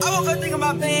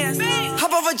my bands.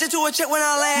 Hop off a jet to a check when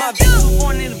I land. My bitch was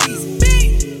born in a visa.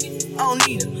 I don't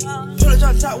need her. Pull a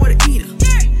drop top with a heater.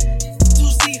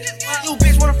 Two-seater. New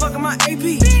bitch wanna fuck in my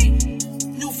AP.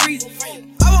 New freezer.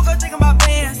 I woke up thinking about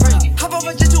bands. Hop off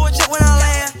a jet to a check when I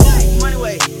land. Money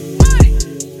way.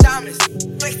 Diamonds.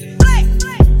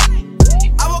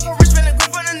 I woke up rich, spin a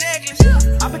grip on the necklace.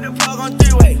 I put the plug on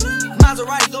three-way.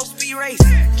 Maserati, go speed race.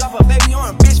 Drop a baby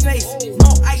on a bitch face.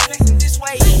 More ice flexing this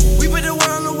way. We put the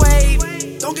world on the wave.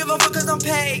 Don't give a fuck cause I'm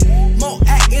paid. More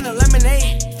act in a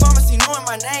lemonade. Pharmacy knowing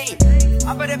my name.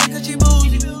 I bet that because she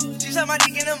bougie. She said my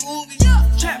dick in a movie.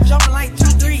 Trap jumping like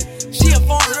 2-3. She a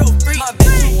phone real free. My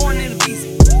bitch was born in a visa.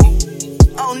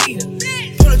 I don't need her.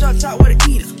 Pull a drop top with a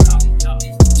heater.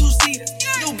 Two-seater.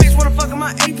 New bitch wanna fuck in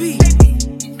my AP.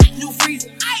 New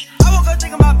freezer. I woke up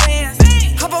thinking about bands.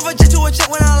 Hop off a jet to a check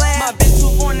when I land. My bitch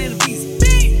was born in a visa.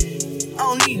 I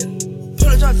don't need her. Pull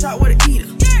a drop top with a heater.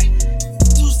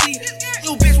 Two-seater.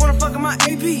 New bitch wanna fuck in my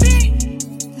AP.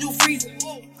 New freezer.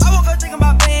 I woke up thinking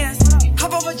about bands.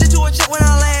 Hop off a jet to a check when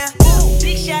I land.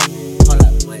 Big shot. Hold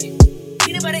up, wait.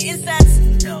 Peanut butter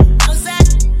insides. No. Outside.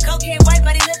 Cocaine white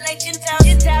body look like chin top.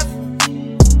 Chin top.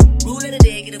 Rule of the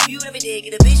day, get a view every day.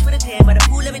 Get a bitch with a tan by the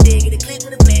pool every day. Get a clip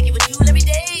with a plan, give a jewel every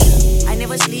day. I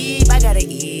never sleep, I gotta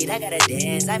eat, I gotta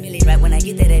dance. I really rap when I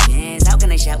get that advance. How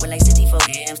can I shop with like 64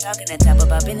 grams? Talking on top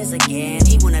about business again.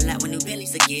 He want a lot with new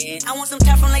Bentleys again. I want some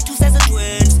top from like two sets of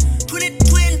twins.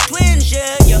 Twins,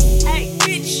 yeah, yeah. Hey,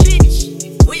 bitch,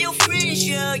 where your friends,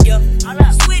 yeah, yeah. Hold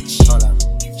up, switch. Hold up.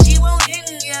 She won't in,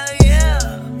 yeah, yeah.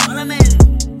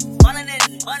 Falling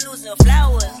in, bundles of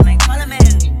flowers like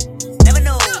Parliament. Never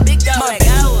know, big dog my like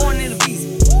bitch was ours. born in a visa.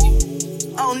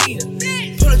 I don't need her.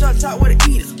 Pull a drop top with a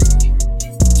heater.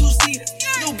 Two-seater.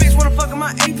 New bitch wanna fuck in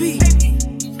my AP.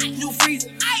 New freezer.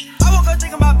 I woke up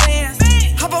thinking about bands.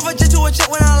 Hop off a jet to a check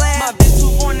when I land. My bitch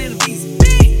was born in a visa.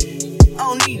 I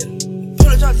don't need her.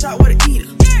 Pull a drop top with a heater.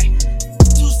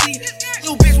 Two-seater.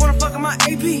 New bitch wanna fuck in my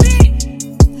AP.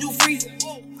 New freezer.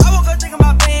 I woke up thinking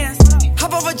about bands.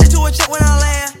 Hop off a jet to a check when I land.